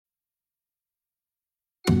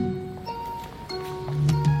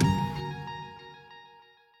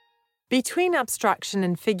Between abstraction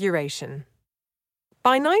and figuration.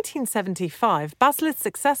 By 1975, Baselit's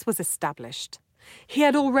success was established. He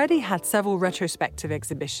had already had several retrospective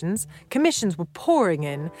exhibitions, commissions were pouring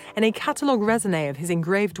in, and a catalogue raisonné of his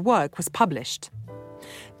engraved work was published.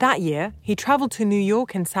 That year, he travelled to New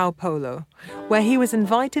York and Sao Paulo, where he was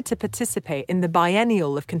invited to participate in the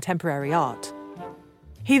Biennial of Contemporary Art.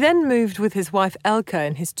 He then moved with his wife Elke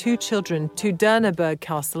and his 2 children to Derneburg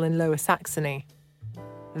Castle in Lower Saxony.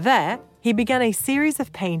 There, he began a series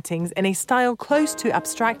of paintings in a style close to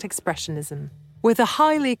abstract expressionism, with a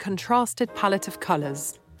highly contrasted palette of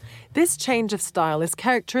colours. This change of style is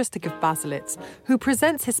characteristic of Baselit, who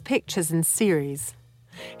presents his pictures in series.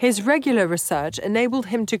 His regular research enabled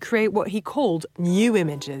him to create what he called new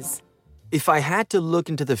images. If I had to look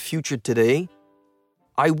into the future today,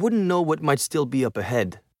 I wouldn't know what might still be up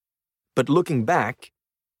ahead. But looking back,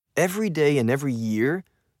 every day and every year,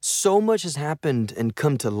 so much has happened and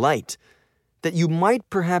come to light that you might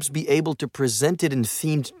perhaps be able to present it in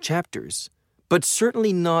themed chapters, but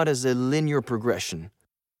certainly not as a linear progression.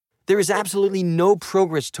 There is absolutely no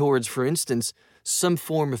progress towards, for instance, some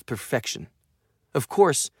form of perfection. Of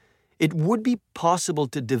course, it would be possible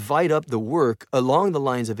to divide up the work along the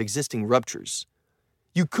lines of existing ruptures.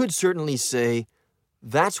 You could certainly say,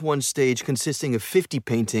 that's one stage consisting of 50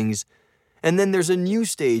 paintings, and then there's a new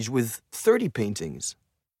stage with 30 paintings.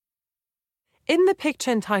 In the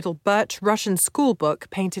picture entitled Birch Russian Schoolbook,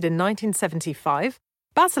 painted in 1975,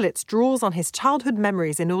 Baselit draws on his childhood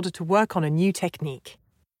memories in order to work on a new technique.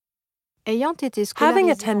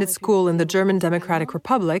 Having attended school in the German Democratic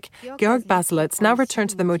Republic, Georg Baselit now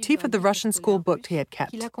returned to the motif of the Russian school book he had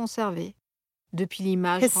kept.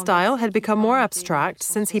 His style had become more abstract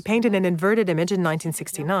since he painted an inverted image in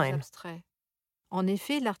 1969.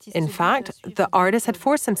 In fact, the artist had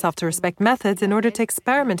forced himself to respect methods in order to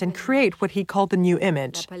experiment and create what he called the new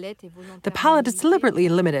image. The palette is deliberately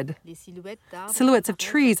limited. Silhouettes of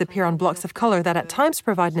trees appear on blocks of color that at times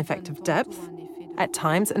provide an effect of depth, at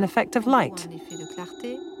times an effect of light.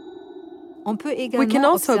 We can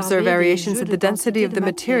also observe variations in the density of the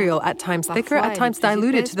material, at times thicker, at times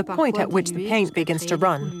diluted to the point at which the paint begins to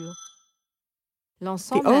run.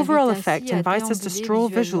 The overall effect invites us to stroll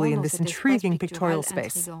visually in this intriguing pictorial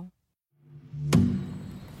space.